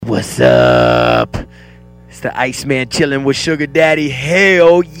What's up? It's the Iceman chilling with Sugar Daddy.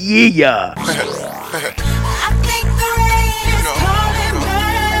 Hell yeah.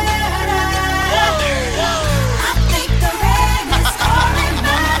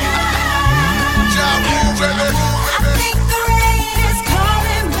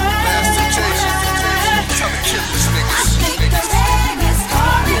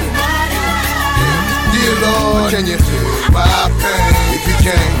 Can you feel my pain? If you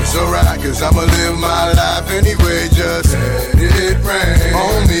can, it's alright, cause I'ma live my life anyway. Just let it rain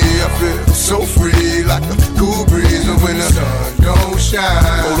on me. I feel so free, like a cool breeze. And when the sun don't shine,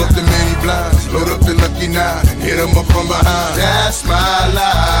 hold up the many blinds, load up the lucky 9, and hit them up from behind. That's my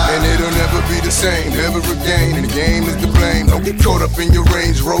life, and it'll never be the same, never again. And the game is to blame. Don't get caught up in your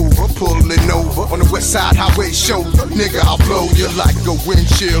Range Rover, pulling over on the West Side Highway shoulder. Nigga, I'll blow you like a wind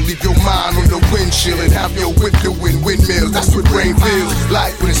chill. Leave your mind on the windshield and have your whip doing windmills. That's what rain feels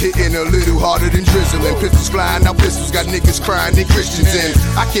like when it's hitting a little harder than drizzling. Pistols flying out, pistols got niggas crying, they Christians in.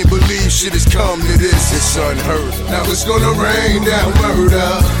 I can't believe shit has come to this. It's unheard of. Now it's gonna rain down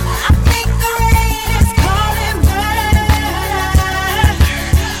murder.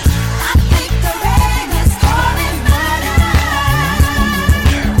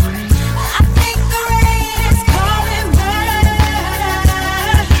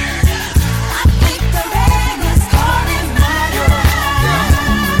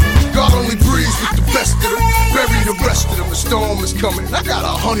 The rest of them, the storm is coming. I got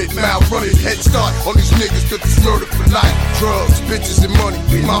 100-mile running head start on these niggas, cause it's murder for life. Drugs, bitches, and money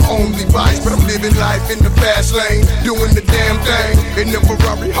be my only vice. But I'm living life in the fast lane, doing the damn thing. In the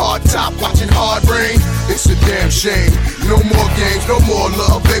Ferrari hard top, watching hard rain. It's a damn shame. No more games, no more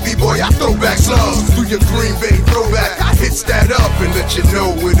love. Baby boy, I throw back slugs through your Green Bay throwback. I hits that up and let you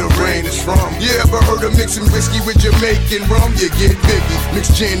know where the rain is from. You ever heard of mixing whiskey with Jamaican rum? You get biggie.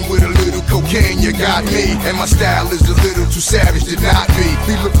 Mix gin with a little cocaine, you got me. And my style is a little too savage to not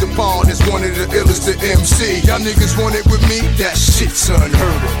be looked upon as one of the illest to MC. Y'all niggas want it with me? That shit's unheard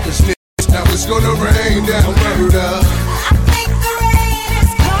of. Cause niggas, now it's gonna rain down murder.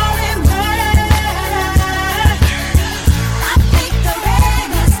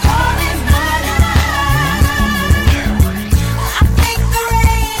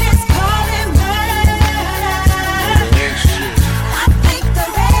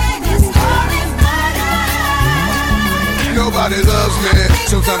 Nobody loves me.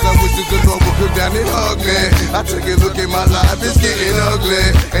 Sometimes I wish that the Lord would come down and hug me. I take a look at my life, it's getting ugly.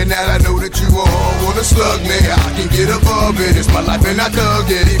 And now I know that you all wanna slug me. I can get above it, it's my life and I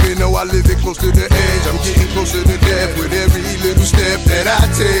dug it. Even though I live it close to the edge, I'm getting closer to death with every little step that I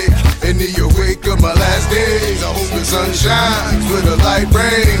take. In the awake of my last days, I hope the sun shines with a light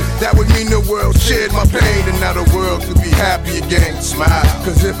rain. That would mean the world shared my pain, and now the world could be happy again. Smile,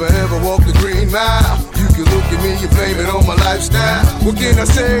 cause if I ever walk the green mile, you can look at me, you blame it on my lifestyle. What can I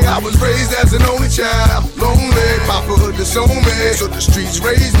say? I was raised as an only child, lonely, Papa disowned me, so the streets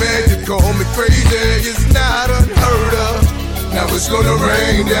raised me. You call me crazy, it's not unheard of. Now it's gonna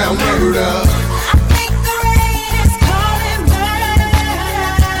rain down murder.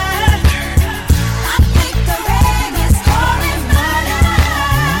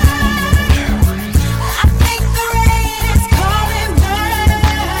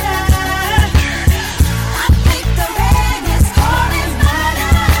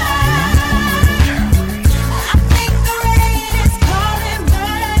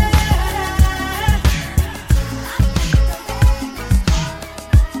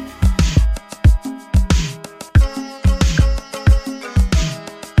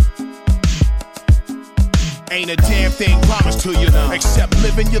 Ain't a damn thing promised to you, except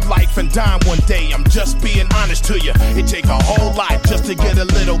living your life and dying one day. I'm just being honest to you. It take a whole lot just to get a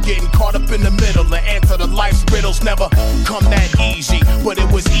little. Getting caught up in the middle and answer the life's riddles never come that easy. But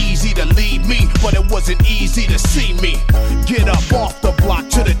it was easy to leave me, but it wasn't easy to see me. Get up off the block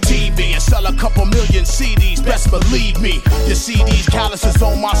to the TV and sell a couple million CDs, best believe me. You see these calluses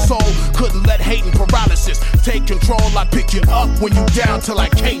on my soul, couldn't let hate and paralysis take control. I pick you up when you down till I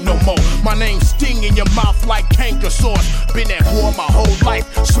can't no more. My name sting in your mouth like canker sores. Been at war my whole life,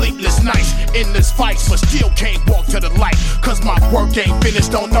 sleepless nights, endless fights, but still can't walk to the light. Cause my work ain't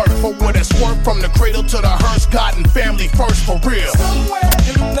finished on earth. For what it's worth, from the cradle to the hearse, God and family first for real. Somewhere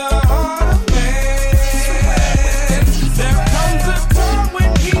in the heart of man, there comes a time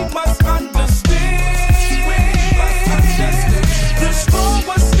when he must understand. The strong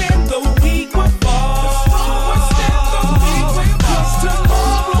will stand, the weak will fall. Cause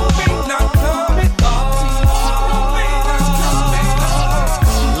tomorrow may not come at all.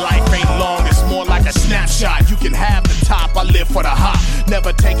 Life ain't long, it's more like a snapshot. You can have the top, I live for the hop.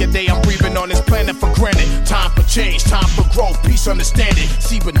 Never take a day I'm breathing on this planet for granted. Time for change, time for growth, peace, understanding.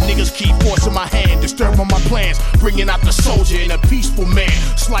 See, but niggas keep forcing my hand, disturbing my plans, bringing out the soldier and a peaceful man.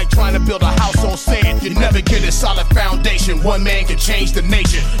 It's like trying to build a house on sand. You never get a solid foundation. One man can change the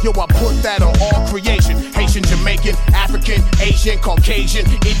nation. Yo, I put that on all creation. Haitian, Jamaican, African, Asian, Caucasian,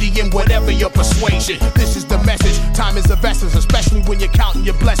 Indian, whatever your persuasion. This is the message. Time is of essence, especially when you're counting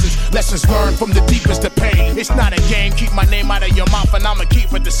your blessings. Lessons learned from the deepest of pain. It's not a game. Keep my name out of your mouth and I'ma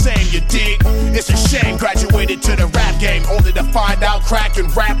keep it the same. You dig? It's a shame. Graduated to the rap game only to find out crack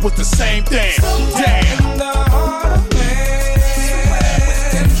and rap was the same thing. Damn. In the heart of man,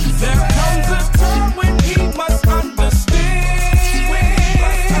 there comes a time when he must understand.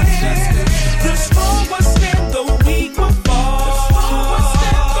 The strong will stand, the weak will fall.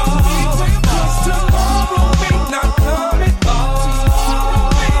 Cause tomorrow may not come at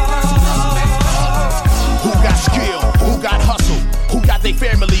all. Who got skill? Who got hustle? Who got their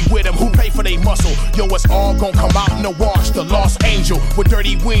family with them? Who pay for their muscle? Yo, it's all gon' come out in the wash. The lost angel with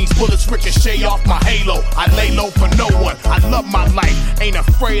dirty wings, bullets ricochet off my halo. I lay low for no one. I love my life. Ain't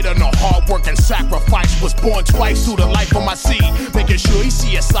afraid of no hard work and sacrifice. Was born twice through the life of my seed. Making sure he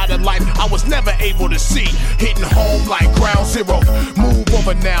see a side of life I was never able to see. Hitting home like ground zero. Move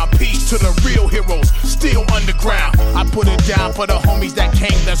over now. Peace to the real heroes. Still underground. I put it down for the homies that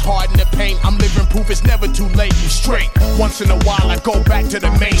came. That's hard in the pain. I'm living proof it's never too late. I'm straight. Once in a while I go back to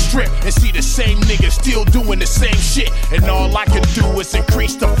the main strip and see the same niggas still doing the same shit. And all I can do is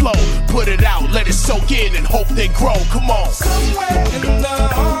increase the flow. Put it out, let it soak in and hope they grow. Come on. Somewhere in the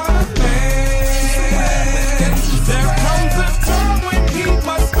heart of man, there comes a time when he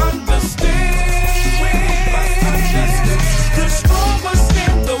must understand. The strong will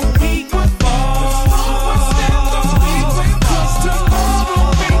stand, the weak will fall. Cause tomorrow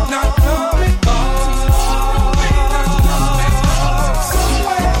may not come at all.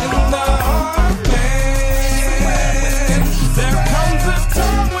 Somewhere in the heart of man, there comes a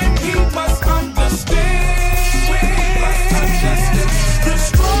time when he must understand. The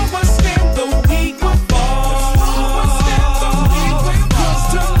strong will stand, the weak will fall. Cause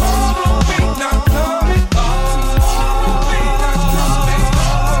tomorrow may not come at all.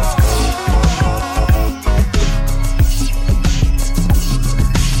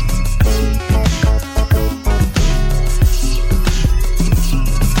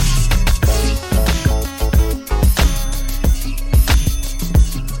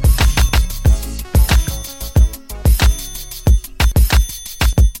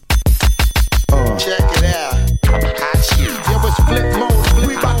 Check it out. Hot shit. Yo, it's flip mode.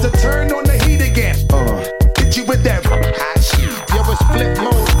 We about to turn on the heat again. Hit you with that Hot shit. Yo, it's flip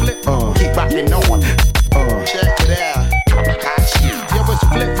mode. Flip mode. Keep rocking on. Check it out. Hot shit. Yo, it's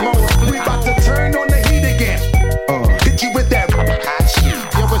flip mode. We about to turn on the heat again. Hit you with that Hot shit.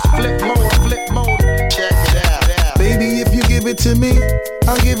 Yo, it's flip mode. Flip mode. Check it out. Baby, if you give it to me,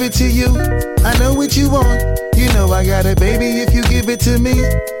 I'll give it to you. I know what you want, you know I got it. Baby, if you give it to me,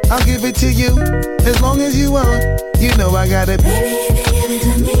 I'll give it to you. As long as you want, you know I got it. Baby, if you give it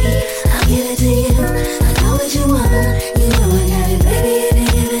to me, I'll give it to you. I know what you want, you know I got it. Baby, if you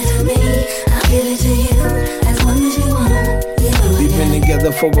give it to me, I'll give it to you. As long as you want, you know I We've got been it.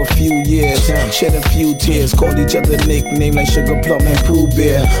 together for a few years, shed a few tears, called each other nicknames like Sugar Plum and Pooh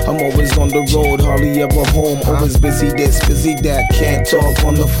Bear. I'm always on the road, hardly ever home, always busy this, busy that, can't talk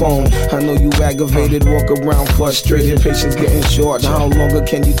on the phone. I know you aggravated, walk around frustrated, patience getting short, how longer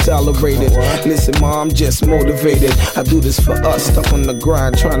can you tolerate it? Listen ma, I'm just motivated, I do this for us, stuck on the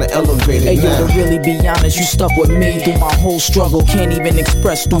grind, trying to elevate it. Hey yo, to really be honest, you stuck with me through my whole struggle. Can't even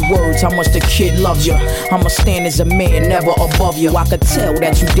express through words how much the kid loves you. I'ma stand as a man, never above you. I could tell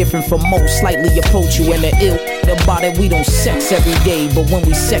that you different from most, slightly approach you in the ill about it. We don't sex every day, but when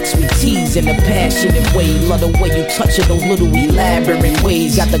we sex, we tease in a passionate way. Love the way you touch it, those little elaborate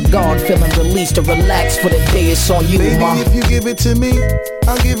ways. Got the guard feeling released to relax for the day. It's on you, Baby, ma. if you give it to me,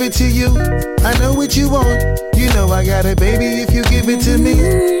 I'll give it to you. I know what you want, you know I got it. Baby, if you give it to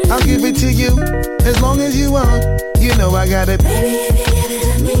me, I'll give it to you. As long as you want, you know I got it. Baby, if you give it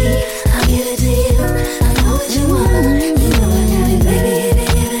to me, I'll give it to you. I know what you want, you know I got it. Baby, if you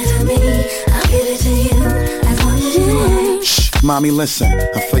give it to me, I'll give it to you. As long as you want. Shh, mommy, listen.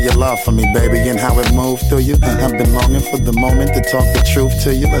 I feel your love for me, baby, and how it moved through you. I've been longing for the moment to talk the truth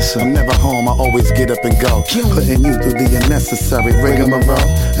to you. Listen, I'm never home, I always get up and go. Putting you through the unnecessary rigmarole.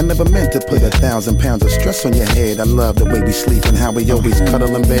 I never meant to put 1,000 pounds of stress on your head. I love the way we sleep and how we always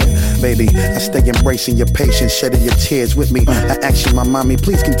cuddle in bed. Baby, I stay embracing your patience, shedding your tears with me. I ask you, my mommy,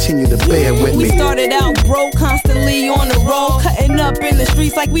 please continue to bear with We me. started out broke, constantly on the road, cutting up in the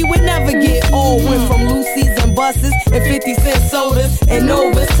streets like we would never get old. Went from Lucy's and buses and 50-cent sodas and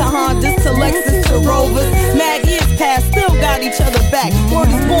Novas to Hondas to Lexus to Rovers. Mad years past, still got each other back. Word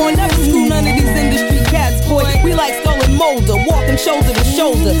is born, never screw none of these industry cats, boy. We like Skull and Molder, walking shoulder to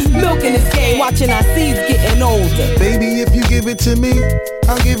shoulder, milking this game, watching our seeds getting older. Baby, if you give it to me,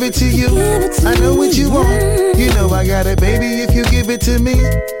 I'll give it to you. I know what you want, you know I got it. Baby, if you give it to me,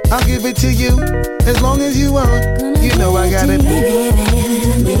 I'll give it to you. As long as you want, you know I got it. Baby, if you give it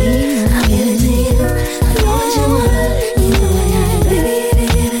to me, I'll give it to you. I know what you want, you know I got it. Baby, if you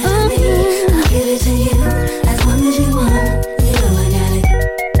give it to me, I'll give it to you. As long as you want, you know I got it.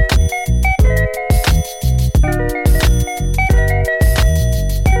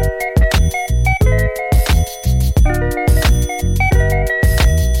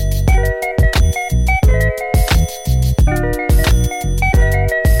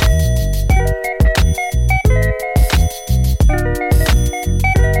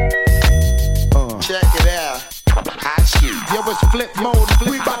 Flip mode,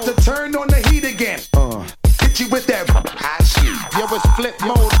 we about to turn on the heat again. Hit you with that hot shit. Yo, it's flip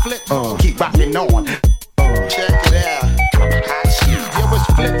mode, keep rocking on. Check it out, hot shit. Yo, it's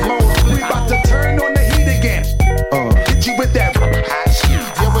flip mode, we about to turn on the heat again. Hit you with that hot shit.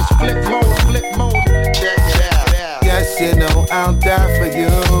 Yo, it's flip mode, check it out. Yes, you know I'll die for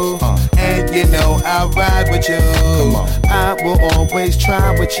you, and you know I'll ride with you. I will always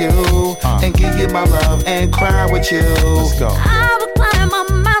try with you, and give you my love and cry with you. Let's go. I will climb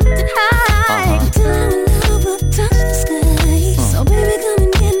a mountain high till our love will touch the sky. So baby, come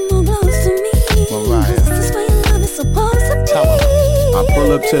and get more close to me. 'Cause this is where your love is supposed to be. I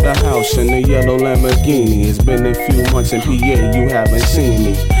pull up to the house in the yellow Lamborghini. It's been a few months in PA, you haven't seen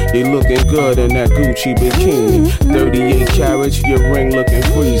me. You looking good in that Gucci bikini. 38 carats, your ring looking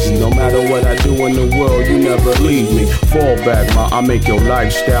freezy. No matter what I do in the world, you never leave me. Fall back, ma, I make your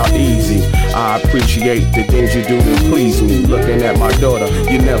lifestyle easy. I appreciate the things you do to please me. Looking at my daughter,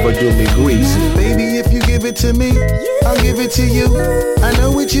 you never do me greasy. Baby, if you give it to me, I'll give it to you. I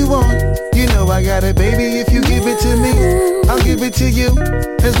know what you want, you know I got it. Baby, if you give it to me, I'll give it to you.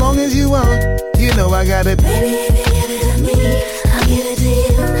 As long as you want, you know I got it. Baby, if you give it to me, I'll give it to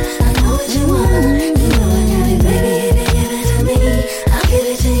you. I know what you want, you know I got it. Baby, if you give it to me, I'll give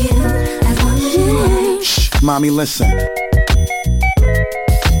it to you. As long as you want. Shh, mommy, listen.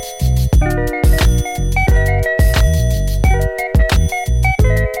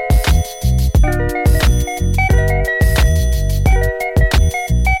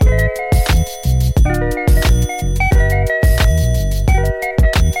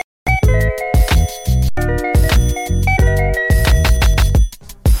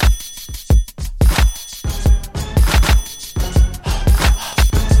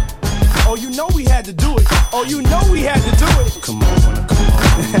 Oh, you know we had to do it. Come on.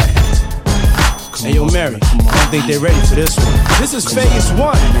 Hey, yo, Mary, I don't think they're ready for this one. This is phase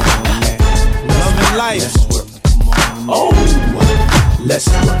one. Love and life. Oh, let's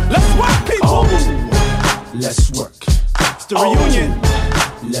work. Let's work, people. Oh, let's work. It's the reunion.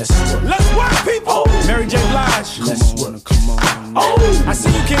 Let's work. Let's work, people. Mary J. Blige. Let's work. Come on. Oh, I see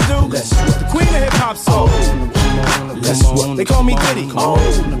you can do. Let's work. The queen of hip hop soul. Let's work. They call me Diddy.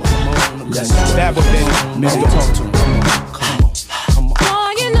 Let's work. Bad boy Diddy. Mary, talk to him. Come on.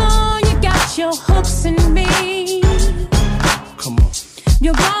 Boy, you know you got your hooks in me. Come on.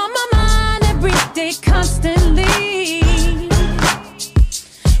 You're on my mind every day, constantly.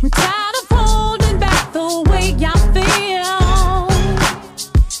 I'm tired of holding back the way I feel.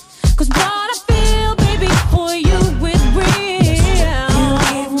 'Cause what I feel, baby, for you is real. You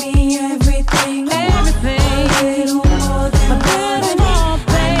give me everything, everything. A little more than I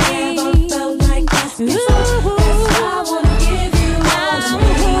never felt like this before. That's why I wanna give you all of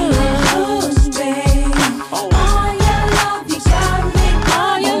me, babe. All your love, you got me.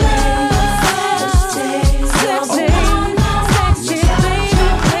 All your love, sexy, sexy, baby,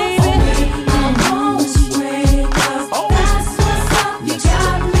 baby. I'm always ready.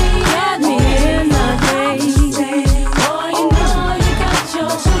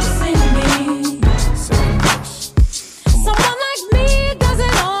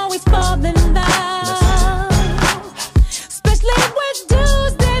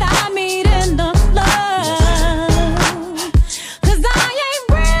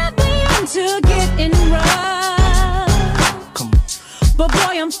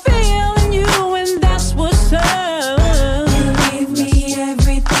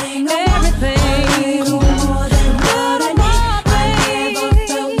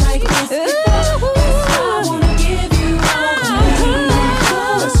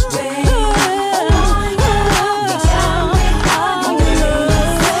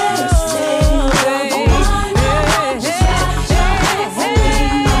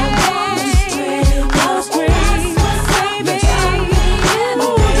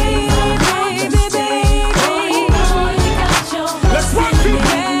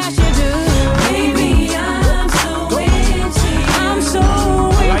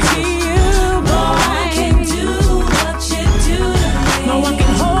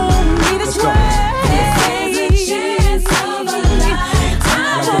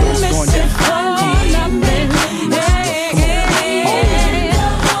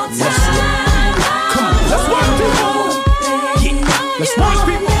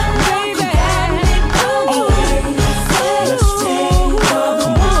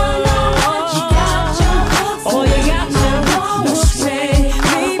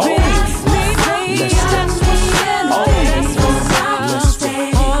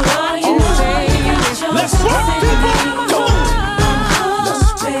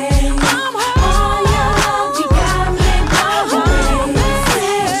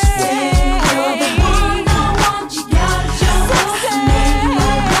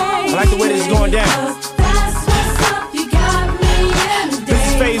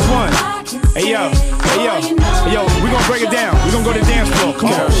 dance floor. Come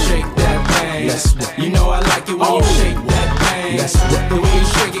on. Shake that thing. You know I like it when you shake that thing. The way you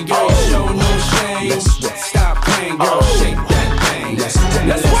shake it, girl, you show no shame. Stop playing, girl, shake that thing.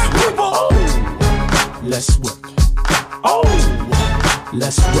 Let's work, people. Let's work. Oh,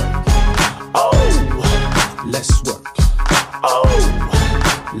 let's work. Oh, let's work. Oh,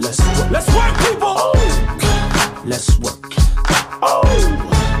 let's work. Let's work, people. Let's work. Oh,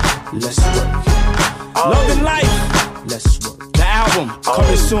 let's work. Love and Life. Let's work. The album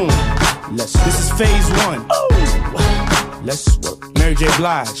coming soon. This is phase 1. Let's work. Mary J.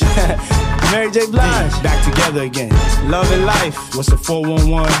 Blige. Mary J. Blige. Back together again. Love and Life. What's the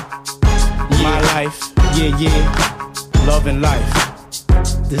 411? My life. Yeah, yeah. Love and Life.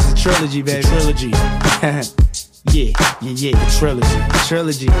 This is a trilogy, baby. Trilogy. Yeah. The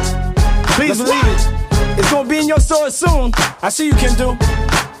trilogy. Please believe it. It's gonna be in your stores soon. I see you, Kim Do.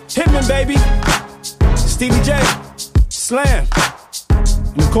 Hitman, baby. Stevie J. Slam.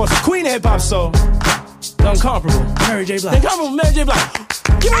 And of course, the queen of hip hop soul. The incomparable Mary J. Blige. Incomparable Mary J. Blige.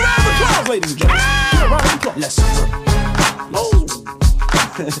 Give a round of applause, ladies and gentlemen. Give a round of applause. Let's work.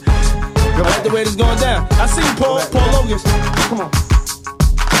 I like the way this going down. I see you, Paul Logan. Come on.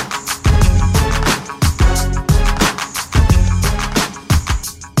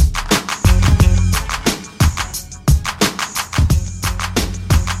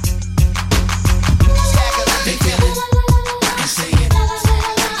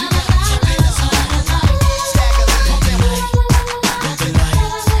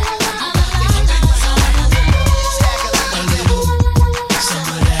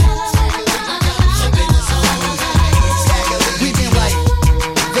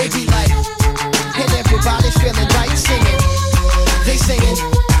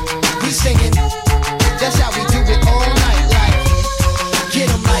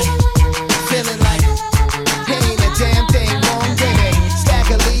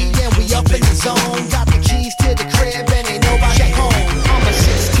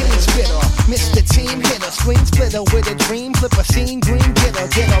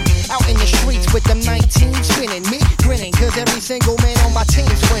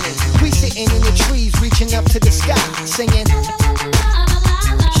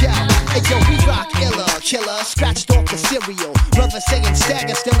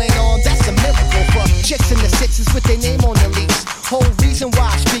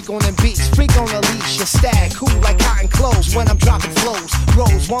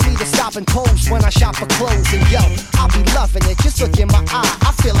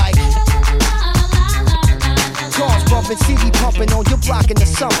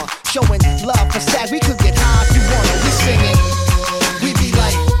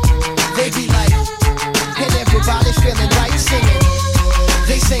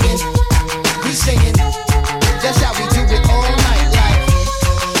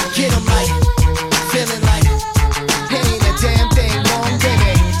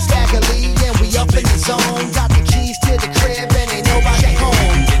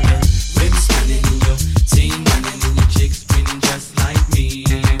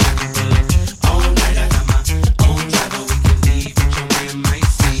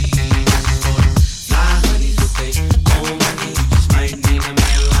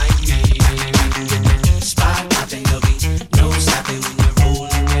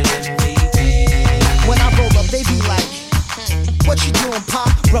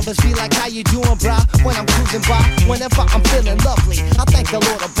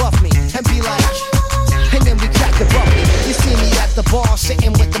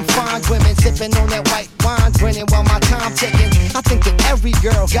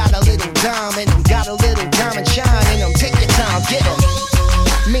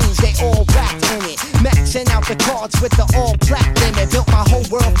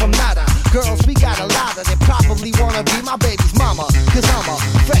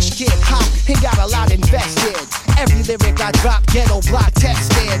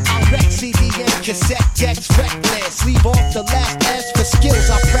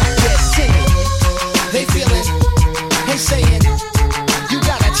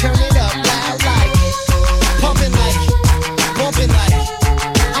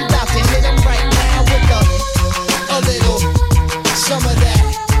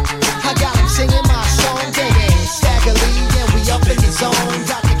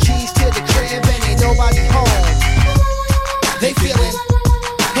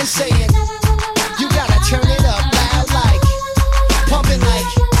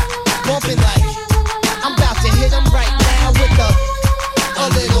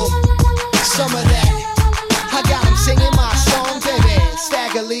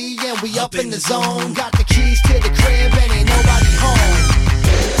 up in the zone. Got the keys to the crib and ain't nobody home.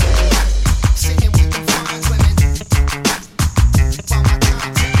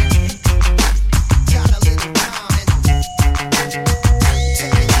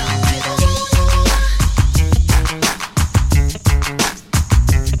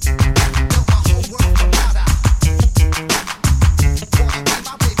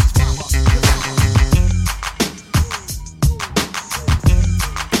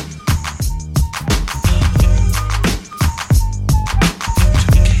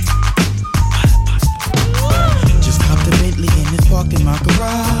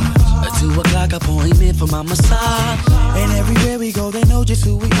 by my side. And everywhere we go, they know just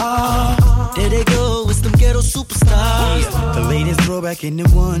who we are. There they go, it's them ghetto superstars. The latest throwback in the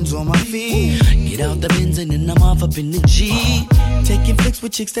ones on my feet. Get out the Benz and then I'm off up in the G. Taking flicks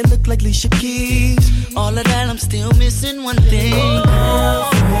with chicks that look like Alicia Keys. All of that, I'm still missing one thing.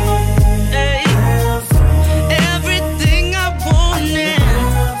 Hey. Everything I wanted.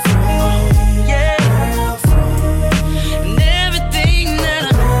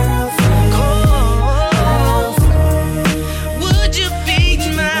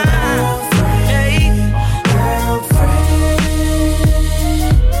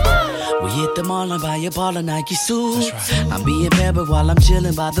 Mall and buy a ball of Nike suit. Right. I'm being bad, but while I'm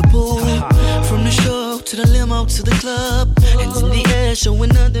chilling by the pool. From the show to the limo to the club, hands in the air,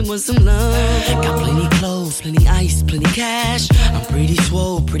 showing nothing but some love. Got plenty clothes, plenty ice, plenty cash. I'm pretty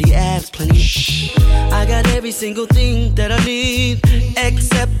swole, pretty abs, plenty. I got every single thing that I need,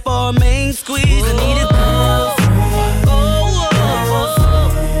 except for a main squeeze. I need it.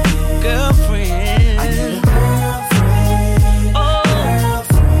 Girlfriend.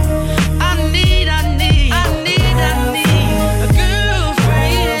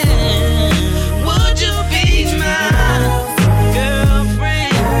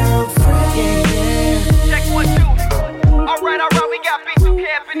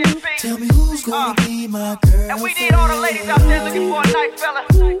 Tell me who's gonna be my girl. And we need all the ladies out there looking for a nice fella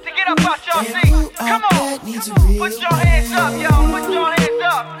to get up out your seat. Come on, put your hands up, y'all. Put your hands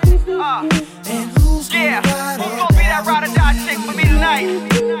up. And who's gonna be that ride or die chick for me tonight?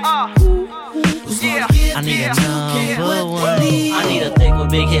 Yeah. I need a number one. I need a thick with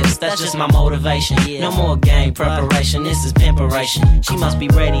big hips, that's just my motivation. No more game preparation, this is pimperation. She must be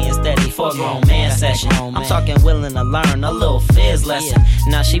ready and steady for a grown man session. I'm talking willing to learn a little fizz lesson.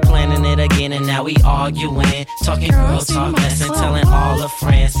 Now she planning it again and now we arguing. Talking girl talk lesson, telling all her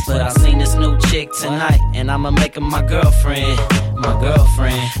friends. But I seen this new chick tonight and I'ma make her my girlfriend. My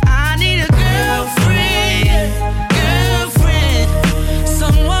girlfriend. I need a girlfriend. Girlfriend.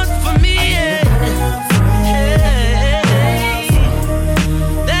 Someone for me.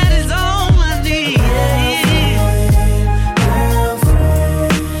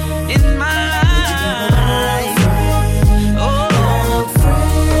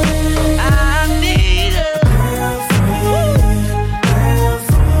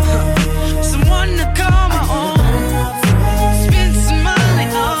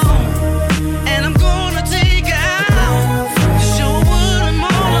 And I'm going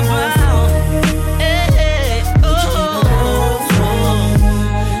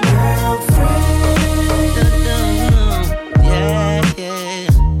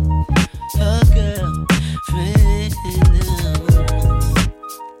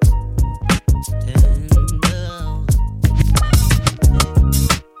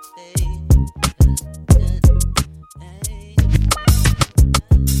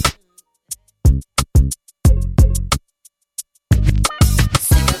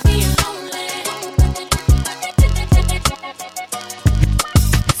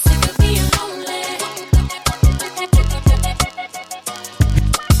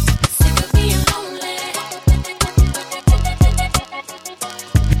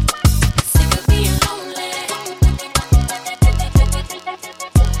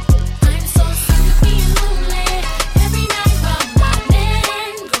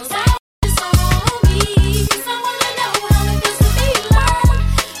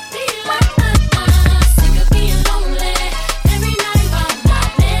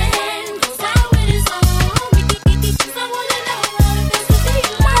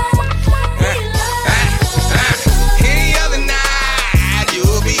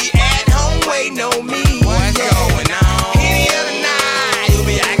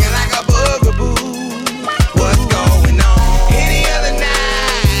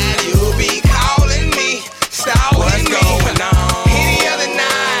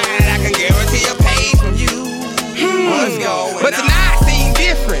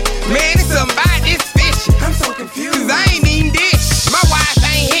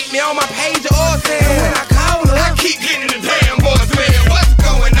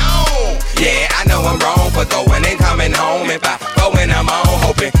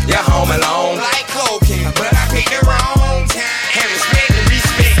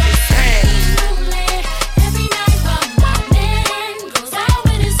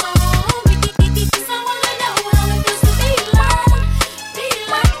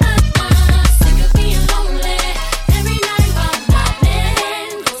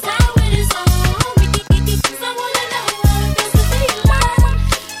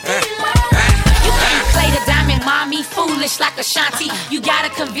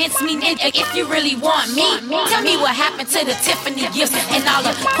convince me if you really want me. Tell me what happened to the Tiffany gifts and all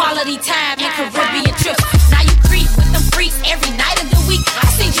the quality time and Caribbean trips. Now you creep with them freaks every night of the week. I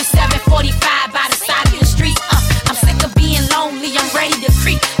seen you 7:45 by the side of the street. I'm sick of being lonely, I'm ready to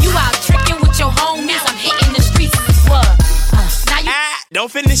creep. You out tricking with your homies, I'm hitting the streets. What? Now you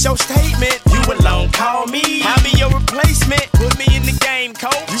don't finish your statement. You alone, call me. I'll be your replacement. Put me in the game,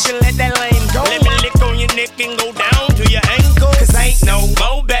 coach. You should let that lane go. Let me lick on your neck and go down to your ankle. Cause ain't no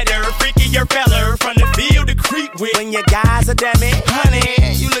more better, freakier fella from the field to creep with. When your guys are damn it,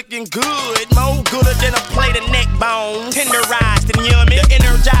 honey, you looking good. More gooder than a plate of neck bones. Tenderized and yummy. The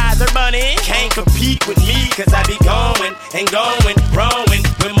Energizer bunny can't compete with me. Cause I be going and going, rowing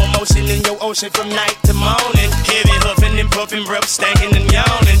with more motion in your ocean from night to morning. Heavy huffing and puffing, breath stankin' and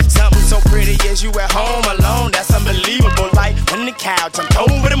yawning. Something so pretty as you at home alone. That's unbelievable. Like when the cow jumped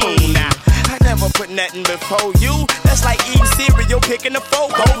over the moon. Now I never put nothing before you. That's like eating cereal, picking a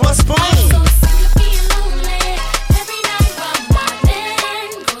fork over a spoon.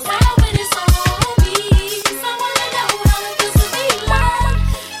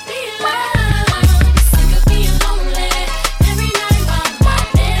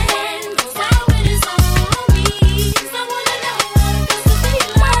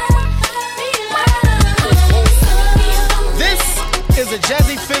 A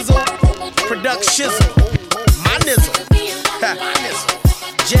Jazzy Fizzle production. My nizzle.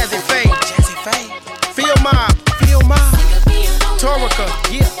 Jazzy Faye. Feel Mob. Torica.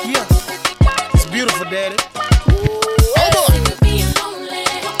 Yeah. It's beautiful, daddy. Oh boy.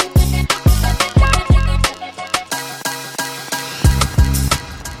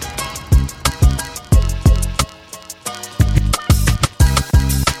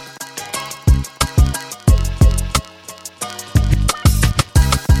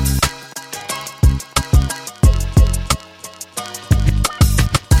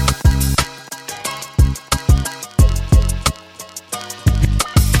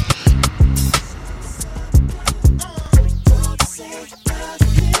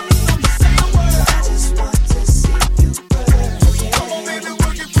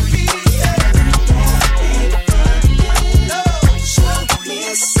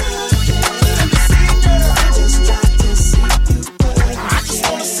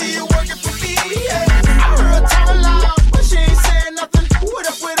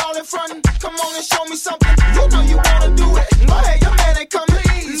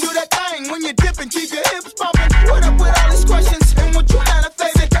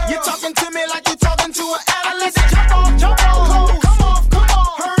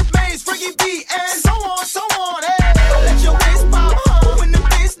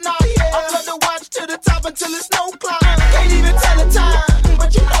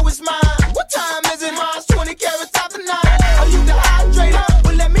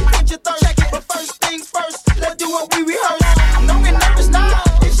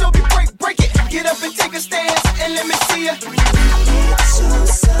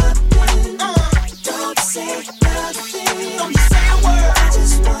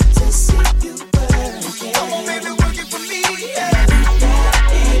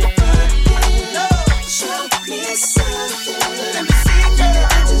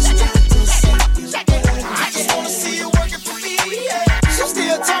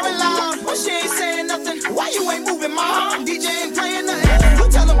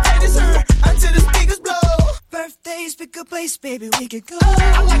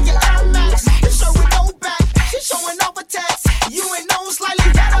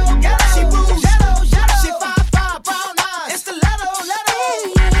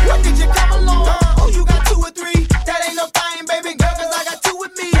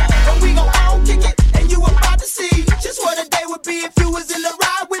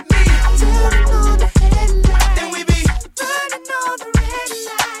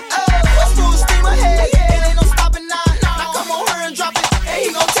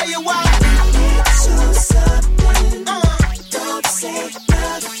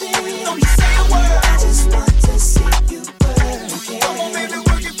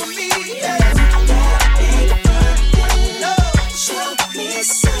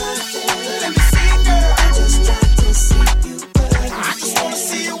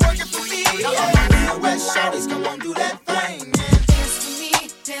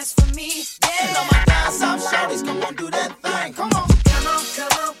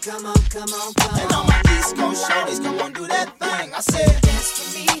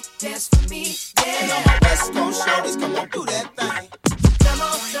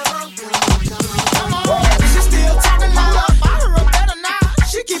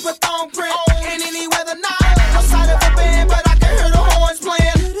 Keep a thong print in any weather now. No side of a band, but I can hear the horns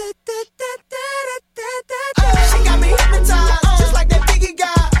playing.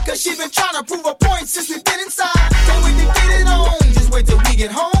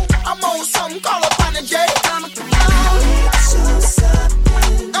 I'm on something called a Planet J.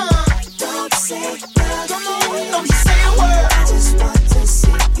 Don't say nothing. Come on, don't you say a word. I just want to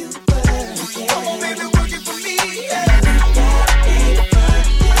see you work. Come on, baby, work it for me. Yeah.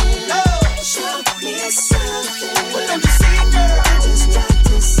 Show me something. Well, let me see it, girl. I just want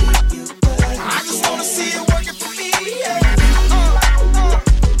to see you work. I just wanna see it working for me. Yeah.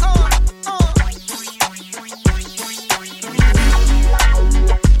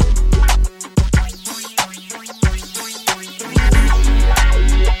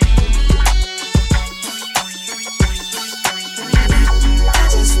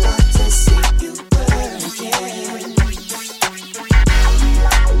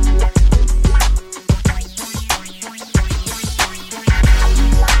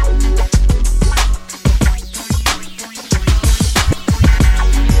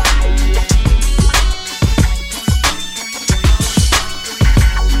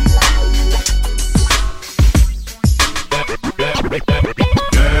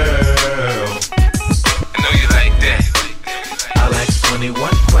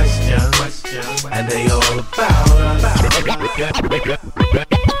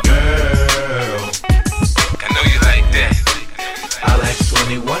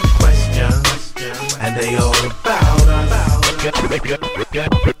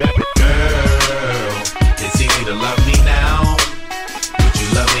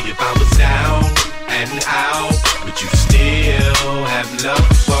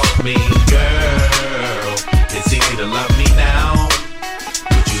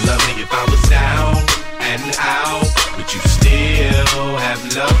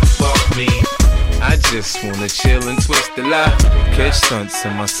 Stunts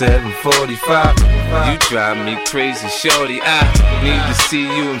in my 745. You drive me crazy, shorty. I need to see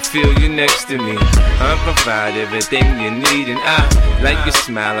you and feel you next to me. I provide everything you need, and I like your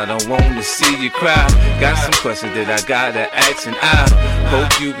smile. I don't want to see you cry. Got some questions that I gotta ask, and I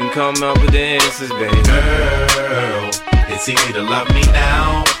hope you can come up with the answers, baby. Girl, it's easy to love me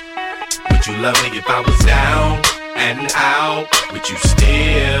now. Would you love me if I was down and out? Would you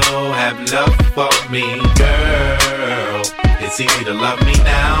still have love for me, girl? It's easy to love me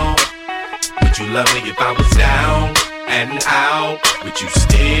now. Would you love me if I was down and out? Would you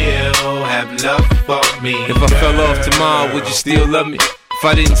still have love for me? If I fell off tomorrow, would you still love me? If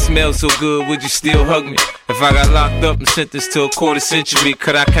I didn't smell so good, would you still hug me? If I got locked up and sentenced to a quarter century,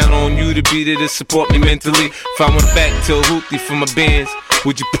 could I count on you to be there to support me mentally? If I went back to a hoopty for my bands,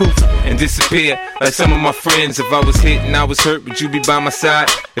 would you poof and disappear like some of my friends? If I was hit and I was hurt, would you be by my side?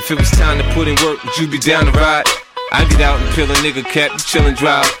 If it was time to put in work, would you be down to ride? I get out and peel a nigga cap, you chillin'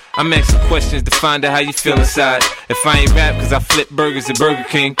 drive. I'm asking questions to find out how you feel inside. If I ain't rap cause I flip burgers at Burger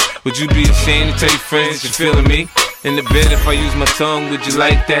King, would you be ashamed to tell your friends that you're feeling me? In the bed if I use my tongue, would you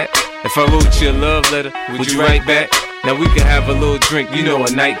like that? If I wrote you a love letter, would you write back? Now we can have a little drink, you know, a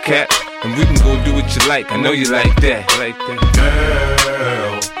nightcap, and we can go do what you like, I know you like that.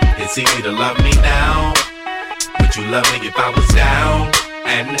 Girl, it's easy to love me now. Would you love me if I was down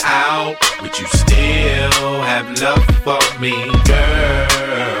and out? Would you still have love for me,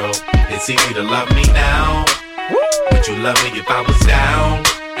 girl? It's easy to love me now. Would you love me if I was down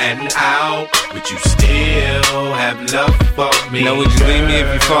and out? Would you still have love for me? Now would you leave me if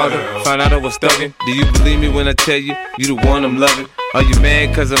your father found out I was thugging? Do you believe me when I tell you, you the one I'm loving? Are you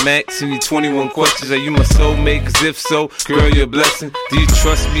mad cause I'm asking you 21 questions? Are you my soulmate? Cause if so, girl, you're a blessing. Do you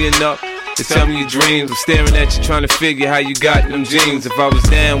trust me enough to tell me your dreams? I'm staring at you trying to figure how you got them jeans. If I was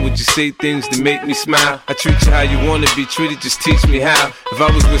down, would you say things to make me smile? I treat you how you wanna be treated, just teach me how. If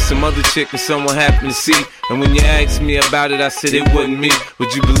I was with some other chick and someone happened to see, and when you asked me about it, I said it wasn't me,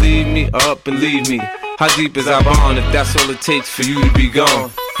 would you believe me or up and leave me? How deep is our bond if that's all it takes for you to be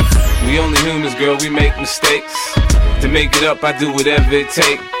gone? We only humans, girl, we make mistakes. To make it up, I do whatever it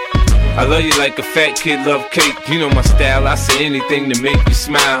takes. I love you like a fat kid love cake. You know my style, I say anything to make you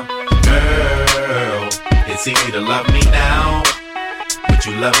smile. Girl, it's easy to love me now. Would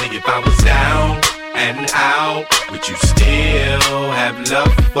you love me if I was down and out? Would you still have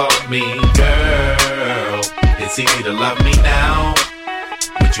love for me, girl? It's easy to love me now.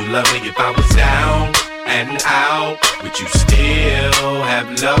 Would you love me if I was down and out? Would you still have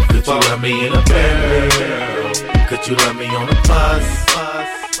love for me? Could you love me in a Bentley? Could you love me on a bus?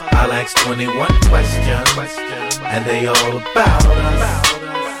 I'll ask 21 questions, and they all about us.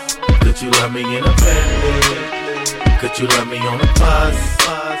 Could you love me in a Bentley? Could you love me on a bus?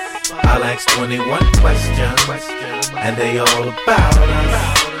 I'll ask 21 questions, and they all about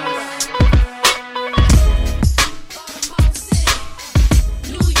us.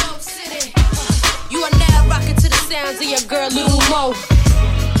 You are now rocking to the sounds of your girl Lil Mo.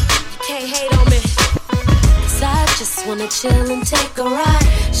 they hate on me. 'Cause I just wanna chill and take a ride.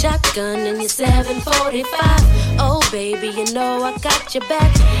 Shotgun in your 745. Oh baby, you know I got your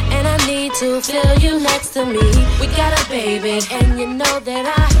back, and I need to feel you next to me. We got a baby, and you know that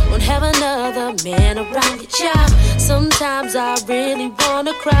I won't have another man around your child. Sometimes I really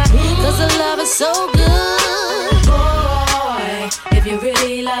wanna cry, 'cause the love is so good. Boy, if you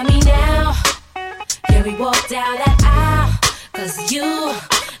really love me now, can we walk down that aisle? 'Cause you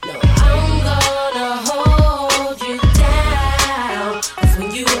know I'm gonna hold you down. 'Cause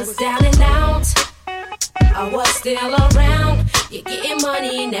when you was down and out, I was still around. You're getting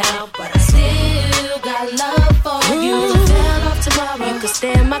money now, but I still got love for you. Fell off tomorrow, you could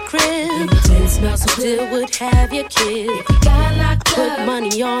stay in my crib. Didn't smell so still would have your kid. If you got locked up, put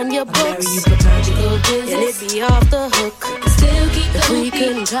money on your books. You for conjugal business, and it'd be off the hook. Still keep if we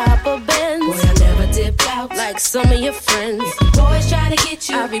couldn't cop a Benz, boy, I never dip out like some of your friends. If the boys try to get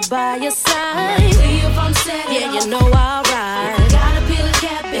you, I'll be by your side. See if I'm set. Yeah, you know I'll ride. If you gotta peel a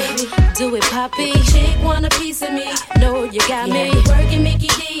cap, baby, do it, poppy. Chick want a piece of me, know you got me. Working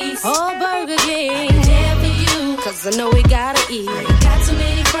Mickey D's, or Burger King. I'm there for you, 'cause I know we gotta eat. I ain't got too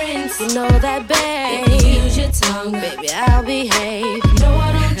many friends, you know that, babe. If you use your tongue, baby, I'll behave. You know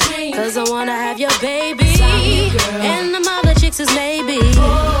I don't drink, 'cause I wanna have your baby. And the mother chicks is maybe.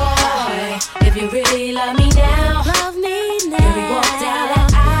 Boy, if you really love me now, love me now. Can we walk down that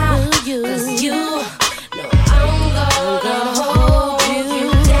aisle? Will you? 'Cause you know I'm gonna hold you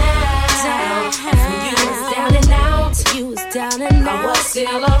down. When you was down and out, you was down and out. I was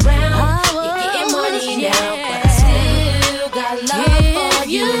still around. You're getting money now, but I still got love for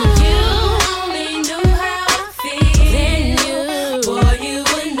you. You only knew how I feel. Then you, boy, you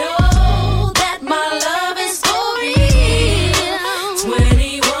would know that my love is for real.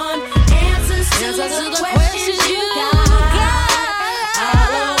 21 answers to the questions you got.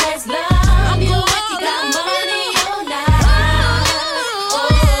 I'll always love you if you got money or not. Oh,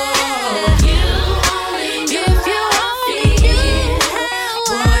 you only knew how I feel.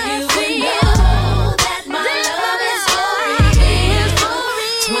 Boy, you would know that my love is for real.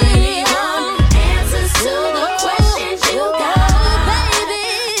 21 answers to the questions you got. Baby,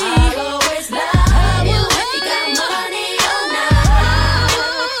 I'll always love you if you got money or not.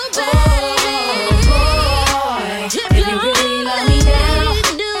 Oh, boy, if you really love me now,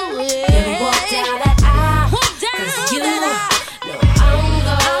 can we walk down that aisle? 'Cause you know I'm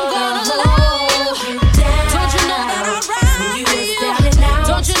gonna hold you down. Don't you know that I'll ride? When you was down and out,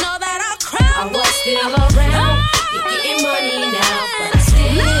 don't you know that I'll cry? I was still around. You're getting money now, but I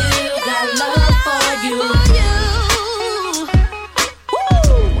still got love for you.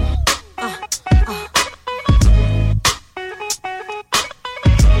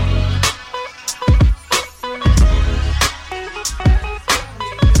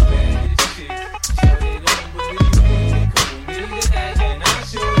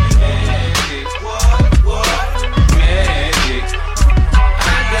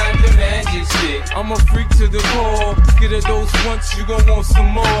 I'm a freak to the core. Get a dose once, you gon' want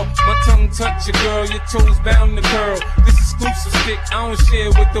some more. My tongue touch your girl, your toes bound to curl. This exclusive stick, I don't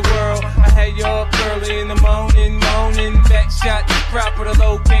share with the world. I had you up early in the morning, back shot, proper, the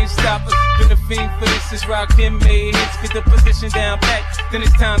low can't stop us. Been a fiend for this, since Rakim made hits. Get the position down pat, then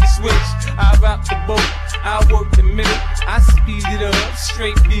it's time to switch. I rock the boat, I work the middle, I speed it up,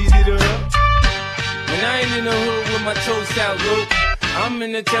 straight beat it up. When I ain't in the hood with my toes out low, I'm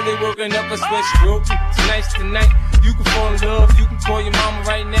in the telly working up a sweat stroke. Tonight's the night, you can fall in love. You can call your mama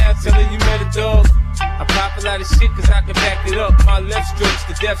right now, tell her you met a dog. I pop a lot of shit 'cause I can back it up. My left stroke's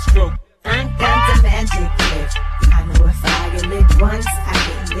the death stroke. I got the magic trick. I know if I get lit once, I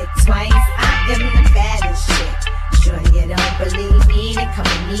get lit twice. I am the baddest shit. Sure you don't believe me, then come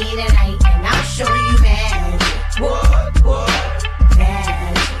with me tonight and I'll show you magic. What? Magic.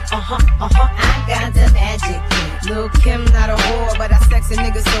 I got the magic trick. Lil' Kim not a whore, but I sex a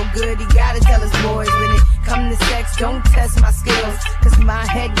nigga so good he gotta tell his boys. When it come to sex, don't test my skills, 'cause my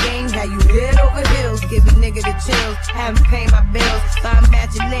head game had you head over heels. Give a nigga the chills, haven't paid my bills. Buy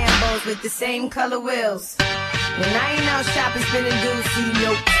matching Lambos with the same color wheels. When I ain't out shopping, spending dudes, see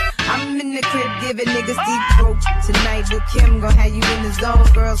nope. I'm in the crib giving niggas deep throat. Tonight Lil' Kim gon' have you in the zone.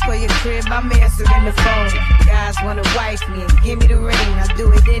 Girls call your crib, I'm answering the phone. Guys wanna wife me and give me the ring. I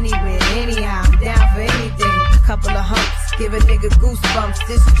do it anywhere, anyhow, I'm down for anything. Couple of humps, give a nigga goosebumps.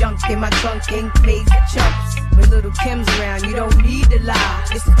 This junk in my trunk ain't made for chumps. When Little Kim's around, you don't need to lie.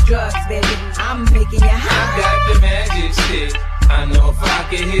 This is drugs, baby, I'm making you high. I got the magic stick. I know if I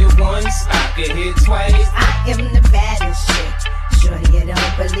can hit once, I can hit twice. I am the baddest shit. Sure you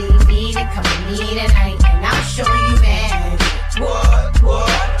don't believe me, then come with me tonight and I'll show you magic.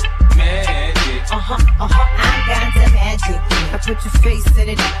 What? put your face in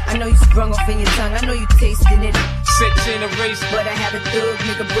it. I know you sprung off in your tongue, I know you tasting it. Sex in a race, but I have a thug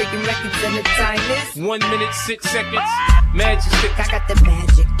nigga breaking records and the time is 1 minute 6 seconds. Magic stick, I got the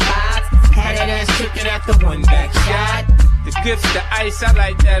magic vibes. Had that ass chicken at the one back shot. The gifts, the ice, I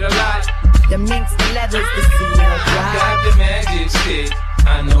like that a lot. The minks, the leathers, the CL I got the magic stick.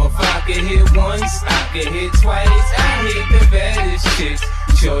 I know if I could hit once, I could hit twice. I hit the baddest chicks.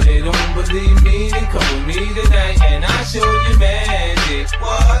 Sure they don't believe me, then come with me tonight and I'll show you magic.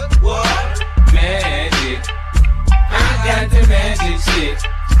 What? Magic. I got the magic stick.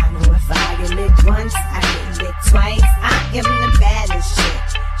 I know if I get lit once, I get lit twice. I am the baddest chick.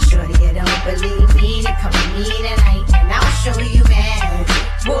 Shorty, you don't believe me, then come with me tonight and I'll show you magic.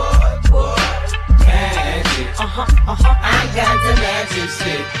 What? Magic. I got the magic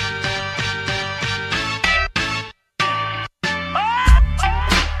stick.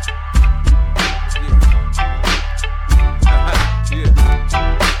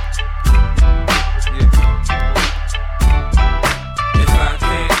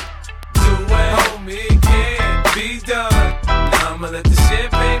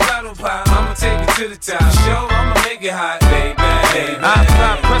 To the top, show I'ma make it hot, baby. I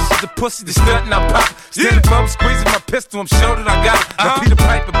apply pressure to pussy, the stunt and I pop. Steady bum squeezing my pistol, I'm sure that I got it. I Peter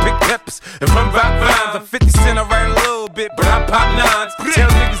Piper, big peppers, and run rock rhymes. I'm 50 Cent, I write a little bit, but I pop nines. Tell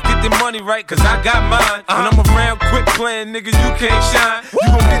niggas get their money right, cause I got mine. When I'm around, quit playing, nigga, you can't shine. You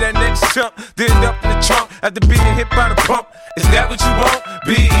gon' be that next chump, then end up in the trunk after being hit by the pump. Is that what you want?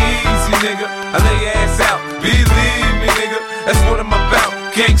 Be easy, nigga. I lay your ass out. Believe me, nigga. That's what I'm about.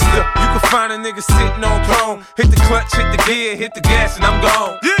 Gangsta, you can find a nigga sitting on throne. Hit the clutch, hit the gear, hit the gas, and I'm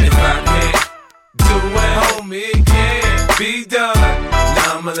gone. If I can't do it, homie, it can't be done.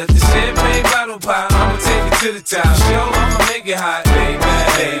 Now I'ma let the champagne bottle pop. I'ma take it to the top. Show I'ma make it hot,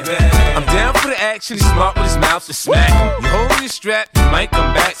 baby. I'm down for the action, he's smart with his mouth to smack him. You holding your strap, you might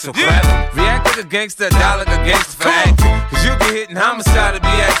come back, so clap him. React like a gangster, die like a gangster for acting. Cause you get hit in homicide to be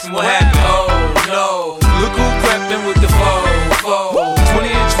asking what happened. Oh no, look who crept in with the foe.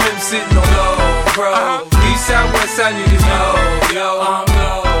 20-inch rim sitting on low, bro. East side, west side, niggas know,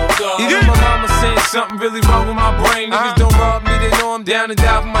 Even my mama saying something really wrong with my brain. Niggas don't rob me, they know I'm down and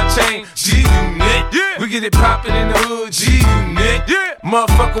die for my chain. G-Unit, we get it poppin' in the hood. G-Unit,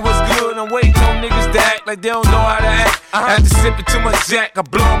 motherfucker, what's good? I'm waiting on niggas to act like they don't know how to act. After sipping too much Jack, I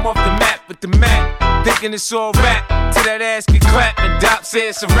blow them off the map with the Mac. Thinking it's all rap, till that ass get clapped and Doc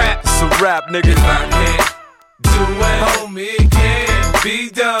says it's a rap. It's a rap, nigga. If I can't do it, homie, it can't be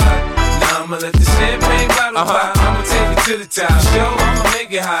done. Now I'ma let the champagne bottle pop. I'ma take it to the top. Show I'ma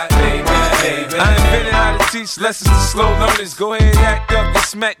make it hot, baby. I invented how to teach lessons to slow learners. Go ahead, act up, get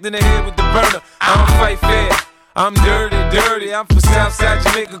smacked in the head with the burner. I don't fight fair. I'm dirty. I'm from Southside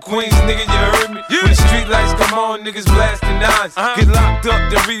Jamaica, Queens, nigga, you heard me. When the street lights come on, niggas blasting nines. Get locked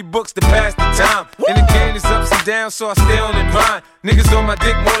up, then read books to pass the time. And the game is ups and downs, so I stay on their mind. Niggas on my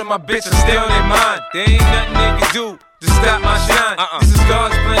dick more than my bitch, I stay on their mind. There ain't nothing they can do to stop my shine. This is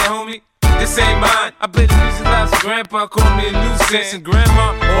God's plan, homie. This ain't mine. I play the music loud, so grandpa called me a nuisance. And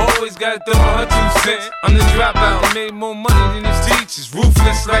grandma always gotta throw her 2 cents. I'm the dropout and made more money than his teachers.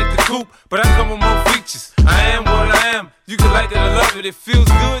 Ruthless like the coupe, but I come with more features. I am what I am. You can like it or love it. It feels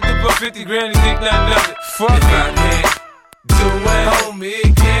good to put 50 grand and think nothing of it. Fuck if I can't do it, homie,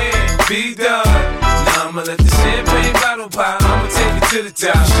 it can't be done. Now I'ma let the champagne bottle pop. I'ma take it to the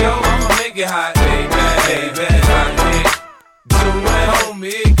top. Show I'ma make it hot, baby. If I can't do it,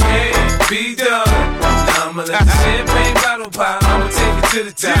 homie, it can't be done. Now I'ma let the champagne bottle pop. I'ma take it to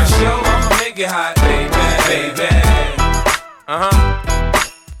the top. Show I'ma make it hot, baby. I'ma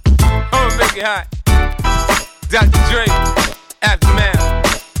make it hot. Dr. Dre, Aftermath,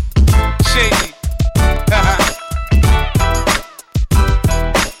 Shady.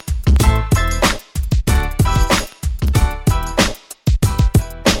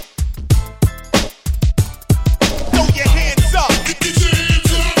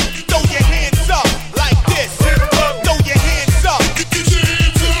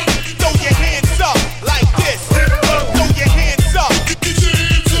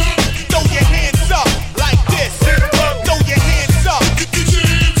 Throw your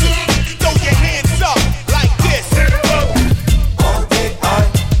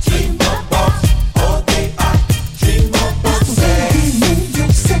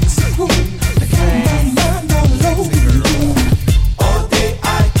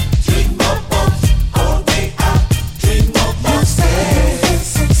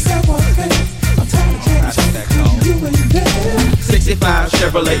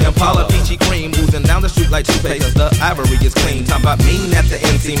like toothpaste, cause the ivory is clean. Talking about mean at the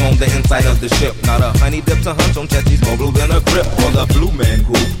inseam on the inside of the ship. Not a honey dip to hunch on chesties, more blue than a grip. For the Blue Man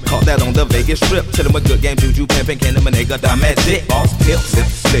Group, caught that on the Vegas Strip. Tell them a good game, juju, pimpin', cannon, my nigga, dime at dick. Boss, hips,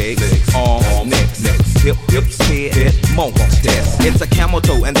 legs, arms, necks, hip, hips, head, monk, test. It's a camel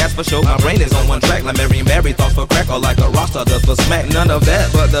toe, and that's for sure. My brain is on one track, like Marion Barry, thoughts for crack, or like a roster does for smack. None of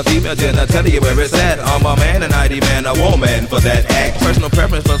that, but the female genitalia where it's at. I'm a man and I demand a woman for that act. Personal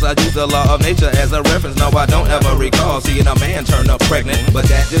preference, plus I use the law of nature as a reference. No, I don't ever recall seeing a man turn up pregnant, but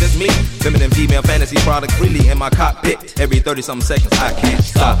that just me. Feminine female fantasy product freely in my cockpit. Every 30-something seconds, I can't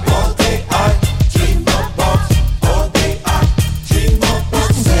stop it. All day I dream of boss. All day I dream of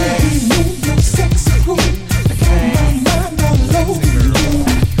boss. Move your sexy groove. I got my mind all over you.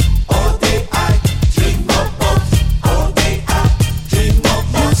 All day I dream of boss. All day I dream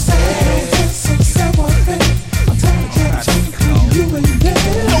of boss. Some several things. I'm tired of checking you and them.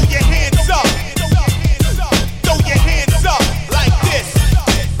 Throw your hands up. Throw your hands up like this.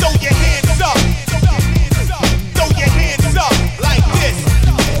 Throw your hands up. Throw your hands up like this.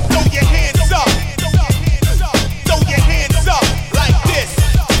 Throw your hands up. Throw your hands up like this.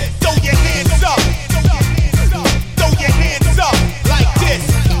 Throw your hands up. Throw your hands up like this.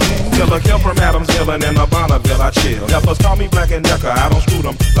 Killer Kill from Adamsville and in the Bonneville, I chill. Helpers call me Black and Decker, I don't screw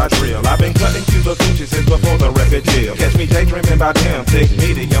them, I drill. I've been cutting Cuba coochies since before the record deal. Catch me daydreaming about them, thick,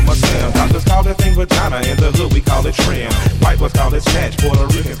 medium, or slim. Doctors call this thing vagina, in the hood we call it trim. White boys call it snatch, Puerto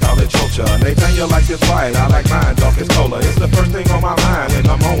Ricans call it chocha. They tell you like it's white, I like mine, dark as cola. It's the first thing on my mind when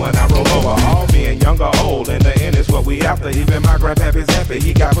I'm on when I roll over. All men, young or old, in the end is what we after. Even my grandpappy's happy,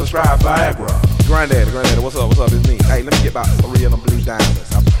 he got prescribed Viagra. Granddaddy, what's up, it's me. Hey, let me get about 3 of them blue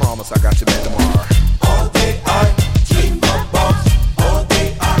diamonds. I promise I got you back tomorrow. All day I dream of boss. All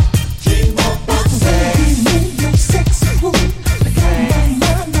day I dream of boss. Move your sexy groove. I got my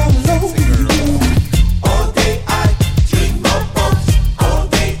mind all over you. All day I dream of boss. All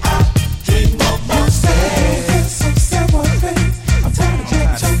day I dream of boss. Some several things. I'm tired of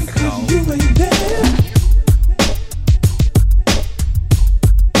checking you ain't there.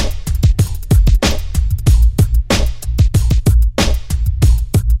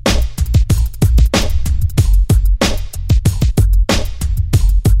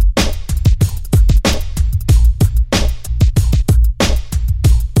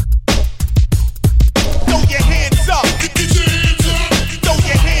 Throw your hands up. Throw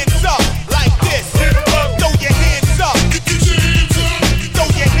your hands up like this. Throw your hands up. Throw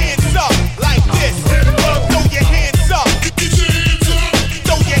your hands up like this. Throw your hands up.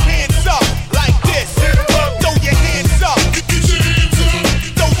 Throw your hands up like this. Throw your hands up.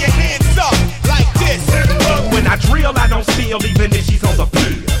 Throw your hands up like this. When I drill, I don't steal, even if she's on the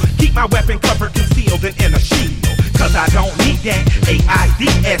field. Keep my weapon covered, concealed, and in a shield. Cause I don't need that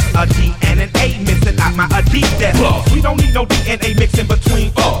AIDS, a D, and an A missing out my Adidas. Plus, we don't need no DNA mixing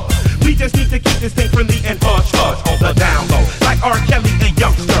between us. We just need to keep this thing friendly and hush on the down low. Like R. Kelly and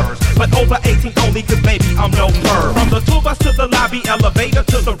youngsters. But over 18 only, cause baby, I'm no perv. From the tour bus to the lobby, elevator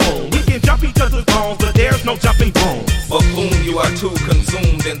to the room. We can jump each other's bones, but there's no jumping broom. Buffoon, you are too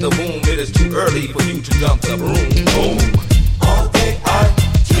consumed in the womb. It is too early for you to jump the broom. Boom.